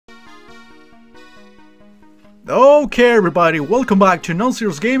Okay everybody, welcome back to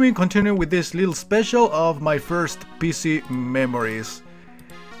Non-Serious Gaming, continuing with this little special of my first PC memories.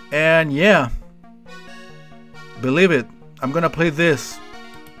 And yeah, believe it, I'm gonna play this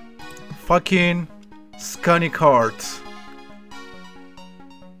fucking Skunny Kart.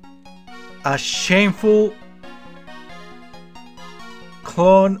 A shameful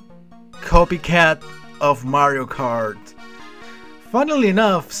clone copycat of Mario Kart. Funnily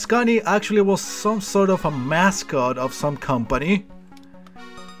enough, Skunny actually was some sort of a mascot of some company.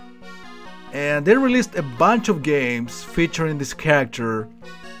 And they released a bunch of games featuring this character.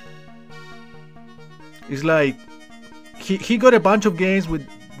 It's like, he got a bunch of games with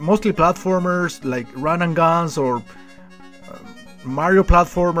mostly platformers like run and guns or Mario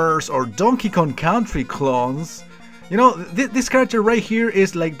platformers or Donkey Kong Country clones. You know, this character right here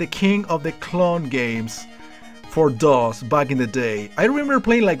is like the king of the clone games for DOS back in the day. I remember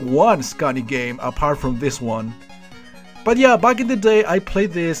playing like one Skunny game apart from this one. But yeah, back in the day I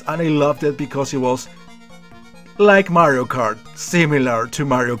played this and I loved it because it was like Mario Kart, similar to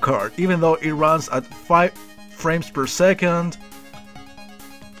Mario Kart, even though it runs at 5 frames per second.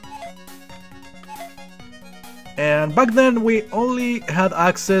 And back then we only had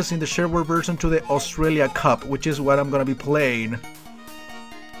access in the shareware version to the Australia Cup, which is what I'm gonna be playing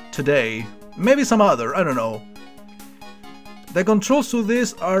today. Maybe some other, I don't know. The controls to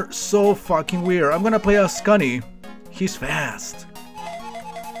this are so fucking weird. I'm gonna play as Skunny. He's fast.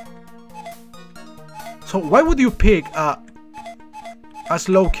 So why would you pick a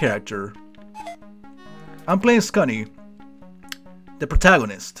slow character? I'm playing Skunny, the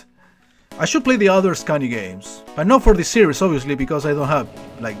protagonist. I should play the other Skunny games, but not for this series obviously because I don't have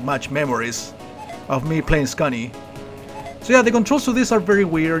like much memories of me playing Skunny. So yeah, the controls to this are very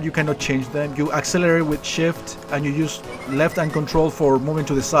weird, you cannot change them. You accelerate with shift and you use left and control for moving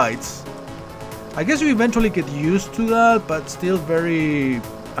to the sides. I guess you eventually get used to that, but still very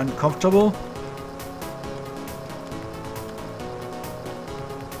uncomfortable.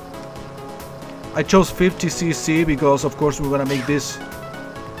 I chose 50cc because of course we're gonna make this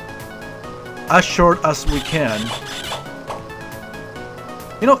as short as we can.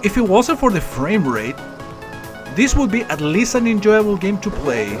 You know, if it wasn't for the frame rate, this would be at least an enjoyable game to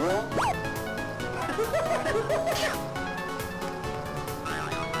play.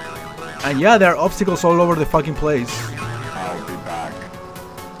 And yeah, there are obstacles all over the fucking place. I'll be back.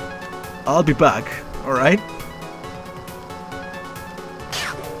 I'll be back, alright?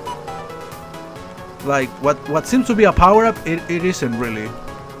 Like, what seems to be a power-up, it isn't really.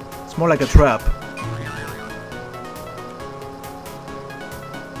 It's more like a trap.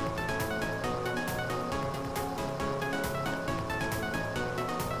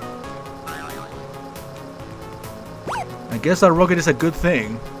 I guess that rocket is a good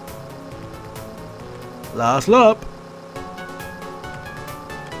thing. Last lap.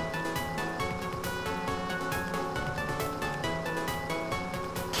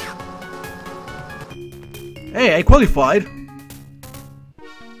 Hey, I qualified.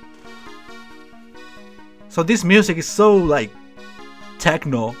 So this music is so like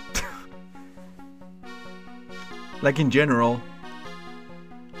techno. Like in general.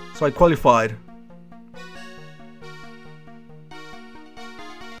 So I qualified.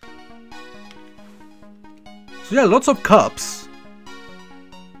 So yeah, lots of cups.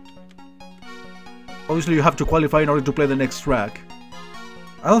 Obviously you have to qualify in order to play the next track.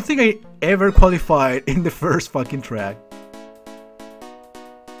 I don't think I ever qualified in the first fucking track.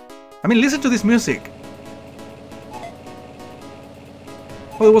 I mean, listen to this music.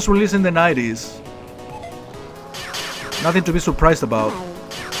 Well, it was released in the 90s. Nothing to be surprised about.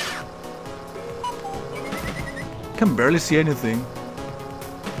 Can barely see anything.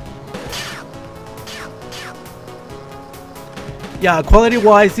 Yeah,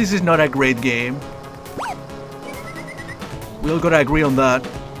 quality-wise, this is not a great game. We all gotta agree on that.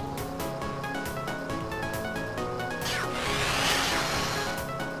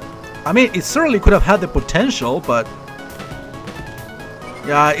 I mean, it certainly could have had the potential, but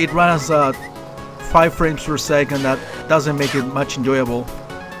yeah, it runs at 5 frames per second. That doesn't make it much enjoyable.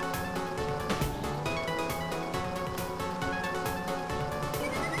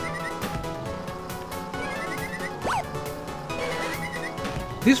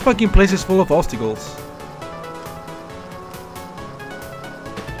 This fucking place is full of obstacles.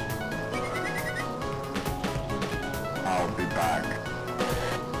 I'll be back.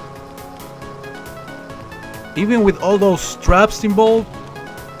 Even with all those traps involved,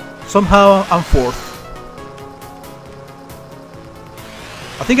 somehow I'm fourth.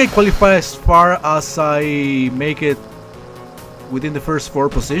 I think I qualify as far as I make it within the first 4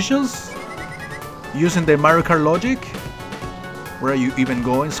 positions. using the Mario Kart logic. Where are you even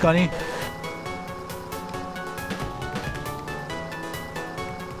going, Skunny?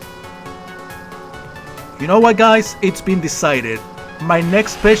 You know what, guys? It's been decided. My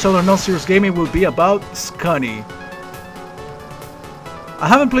next special on Non-Serious Gaming will be about Skunny. I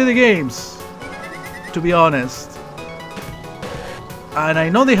haven't played the games, to be honest. And I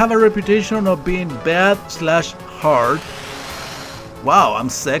know they have a reputation of being bad/hard. Wow, I'm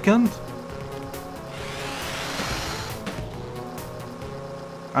second?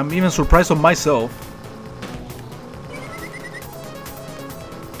 I'm even surprised of myself.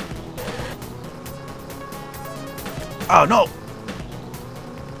 Oh no!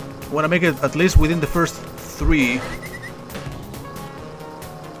 I want to make it at least within the first 3.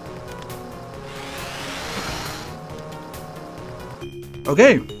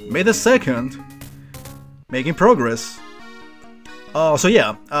 Okay, made a second. Making progress. So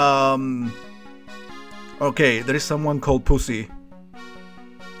yeah, okay, there is someone called Pussy.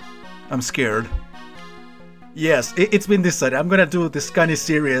 I'm scared. Yes, it's been decided. I'm gonna do the Skunny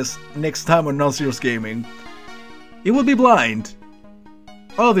series next time on Non-Serious Gaming. It will be blind.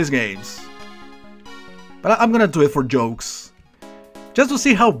 All these games. But I'm gonna do it for jokes. Just to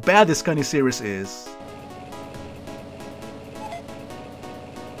see how bad the Skunny series is.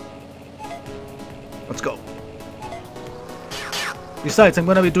 Let's go. Besides, I'm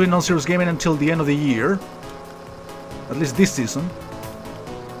gonna be doing Non-Serious Gaming until the end of the year. At least this season.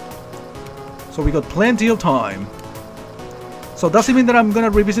 So we got plenty of time. So does it mean that I'm gonna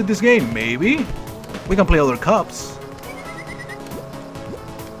revisit this game? Maybe. We can play other cups.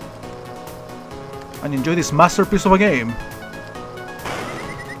 And enjoy this masterpiece of a game.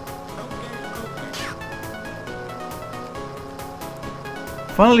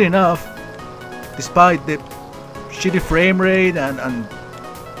 Funnily enough, despite the shitty frame rate and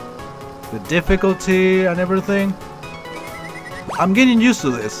the difficulty and everything, I'm getting used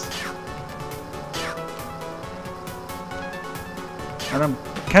to this. And I'm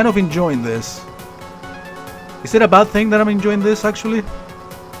kind of enjoying this. Is it a bad thing that I'm enjoying this, actually?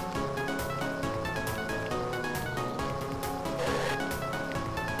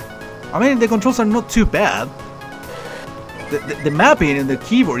 I mean, the controls are not too bad. The mapping and the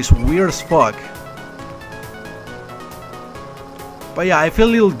keyboard is weird as fuck. But yeah, I feel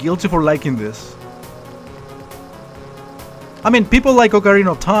a little guilty for liking this. I mean, people like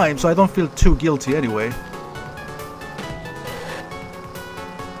Ocarina of Time, so I don't feel too guilty anyway.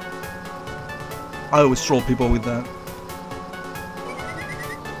 I always troll people with that.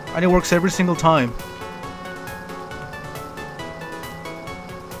 And it works every single time.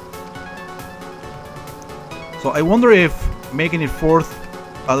 So I wonder if making it 4th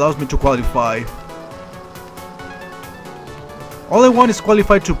allows me to qualify. All I want is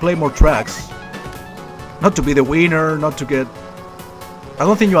qualify to play more tracks. Not to be the winner, not to get... I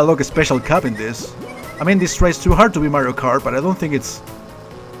don't think you unlock a special cup in this. I mean, this tries too hard to be Mario Kart, but I don't think it's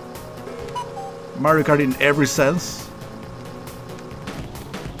Mario Kart in every sense.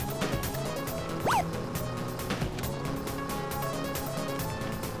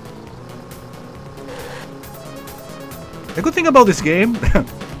 The good thing about this game,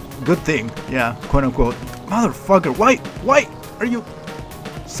 good thing, yeah, quote unquote, motherfucker, why are you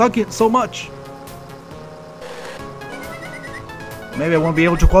sucking so much? Maybe I won't be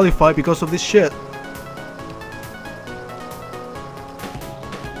able to qualify because of this shit.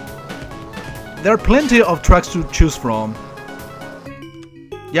 There are plenty of tracks to choose from.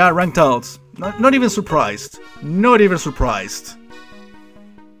 Yeah, ranked outs. Not even surprised. Not even surprised.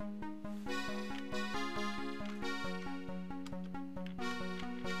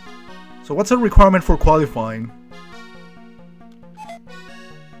 So what's the requirement for qualifying?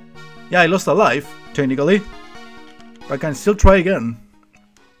 Yeah, I lost a life, technically. But I can still try again.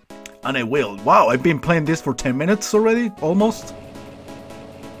 And I will. Wow, I've been playing this for 10 minutes already, almost.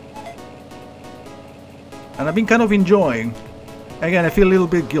 And I've been kind of enjoying. Again, I feel a little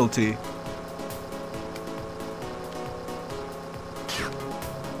bit guilty.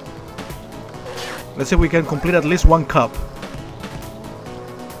 Let's see if we can complete at least one cup.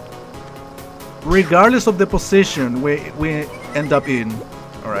 Regardless of the position we end up in.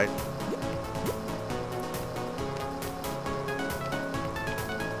 Alright.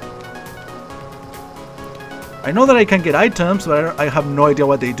 I know that I can get items, but I have no idea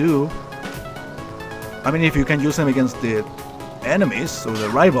what they do. I mean, if you can use them against the enemies or the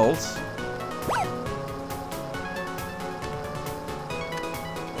rivals.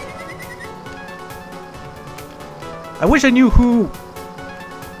 I wish I knew who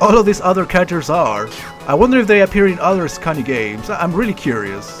all of these other characters are. I wonder if they appear in other Skunny games. I'm really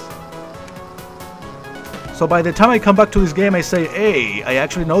curious. So by the time I come back to this game, I say, hey, I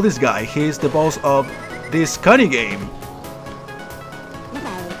actually know this guy. He's the boss of this Skunny game.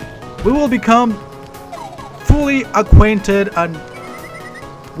 We will become fully acquainted and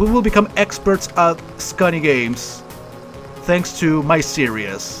we will become experts at Skunny games thanks to my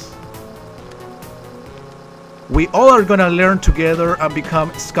series. We all are gonna learn together and become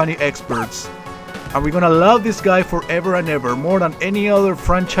Skunny experts. And we're gonna love this guy forever and ever, more than any other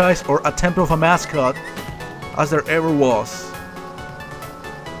franchise or attempt of a mascot as there ever was.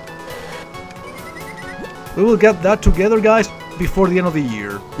 We will get that together, guys, before the end of the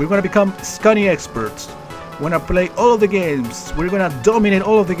year. We're gonna become Skunny experts. We're gonna play all of the games. We're gonna dominate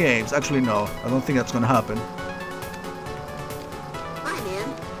all of the games. Actually, no, I don't think that's gonna happen. Hi,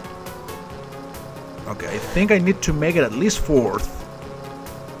 man. Okay, I think I need to make it at least 4th.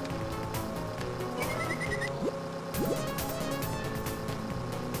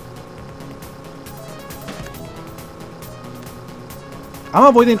 I'm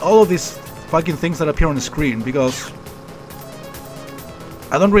avoiding all of these fucking things that appear on the screen because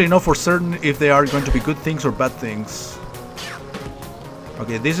I don't really know for certain if they are going to be good things or bad things.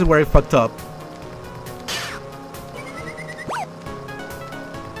 Okay, this is where I fucked up.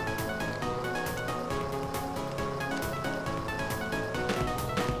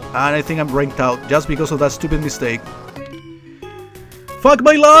 And I think I'm ranked out just because of that stupid mistake. Fuck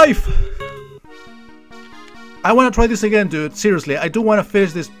my life! I want to try this again, dude. Seriously, I do want to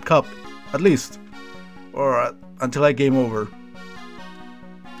finish this cup. At least. Or until I game over.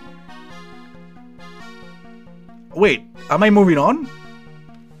 Wait, am I moving on?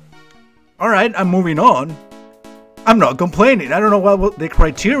 Alright, I'm moving on. I'm not complaining. I don't know what the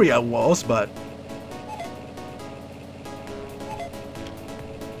criteria was, but...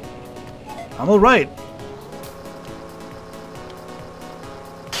 I'm alright.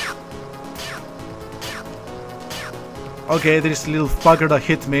 Okay, there's a little fucker that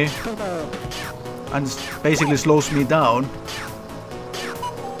hit me and basically slows me down.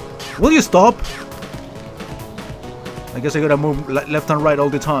 Will you stop? I guess I gotta move left and right all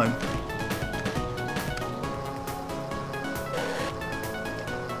the time.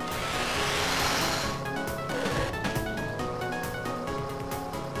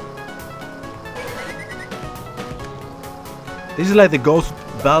 This is like the Ghost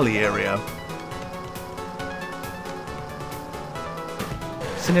Valley area.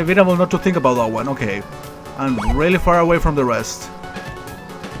 It's inevitable not to think about that one. Okay, I'm really far away from the rest.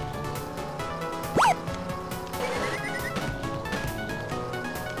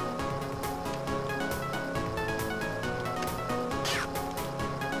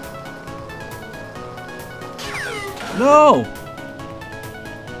 No!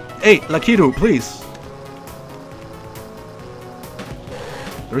 Hey, Lakitu, please.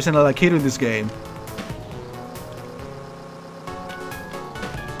 There isn't a Lakitu in this game.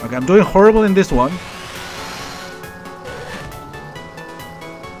 Okay, I'm doing horrible in this one.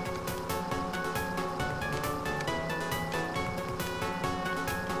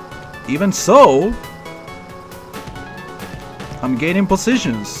 Even so, I'm gaining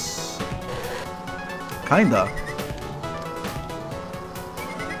positions. Kinda.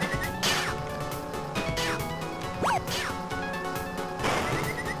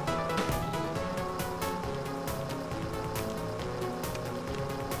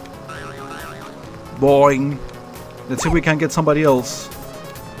 Boing. Let's see if we can get somebody else.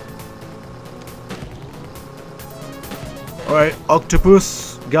 Alright,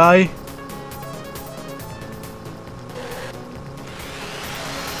 octopus guy.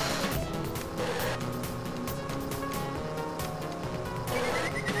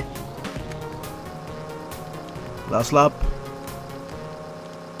 Last lap.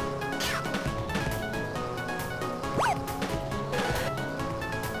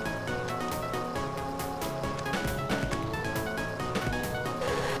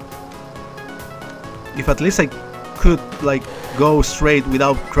 If at least I could, like, go straight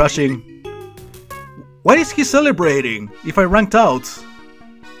without crashing. Why is he celebrating if I ranked out?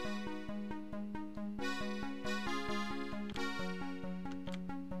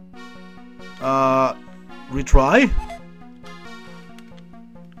 Retry?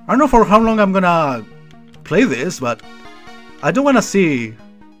 I don't know for how long I'm gonna play this, but I do wanna see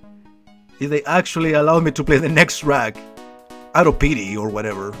if they actually allow me to play the next track out of pity or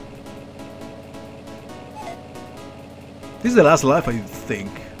whatever. This is the last life, I think.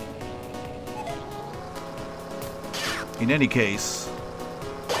 In any case.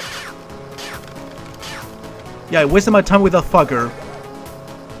 Yeah, I wasted my time with that fucker.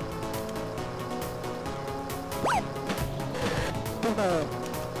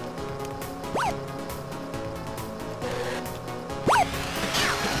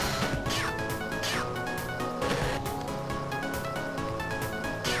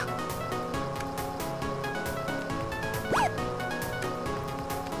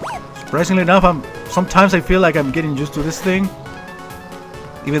 Surprisingly enough, sometimes I feel like I'm getting used to this thing,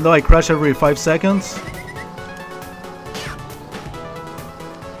 even though I crash every 5 seconds.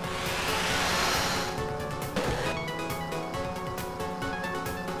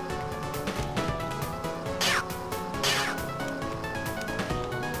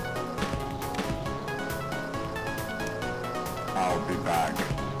 I'll be back.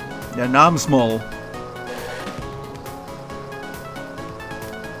 Yeah, now I'm small.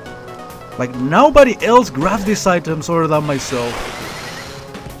 Like, nobody else grabs these items other than myself.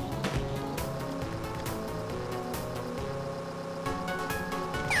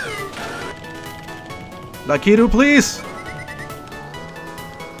 Lakiru, please!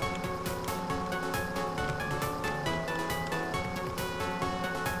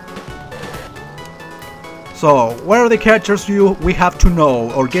 So, what are the characters we have to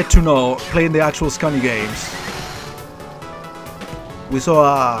know, or get to know, playing the actual Skunny games? We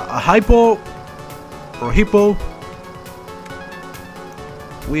saw a hypo, or hippo.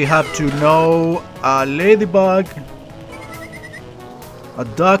 We have to know a ladybug, a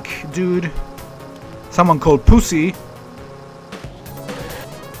duck dude, someone called Pussy,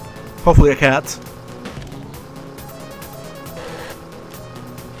 hopefully a cat.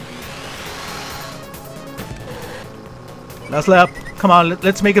 Last lap, come on,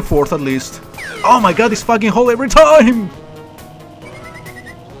 let's make it fourth at least. Oh my god, this fucking hole every time!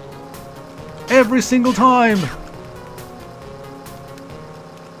 Every single time!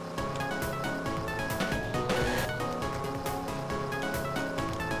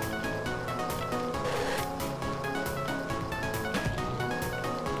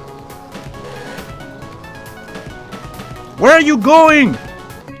 Where are you going?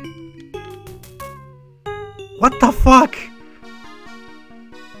 What the fuck?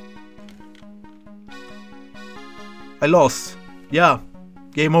 I lost. Yeah.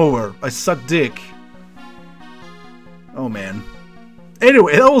 Game over. I suck dick. Oh man.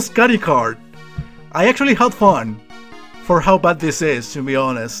 Anyway, that was Skunny Kart. I actually had fun for how bad this is, to be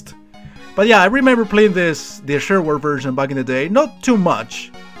honest. But yeah, I remember playing this, the shareware version back in the day. Not too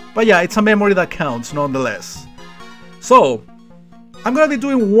much. But yeah, it's a memory that counts nonetheless. So, I'm gonna be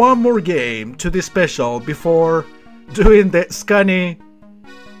doing one more game to this special before doing the Skunny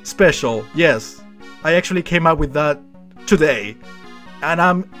special. Yes, I actually came up with that today. And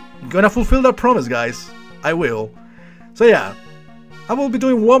I'm gonna fulfill that promise, guys. I will. So yeah, I will be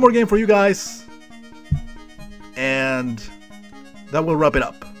doing one more game for you guys. And that will wrap it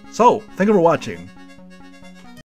up. So, thank you for watching.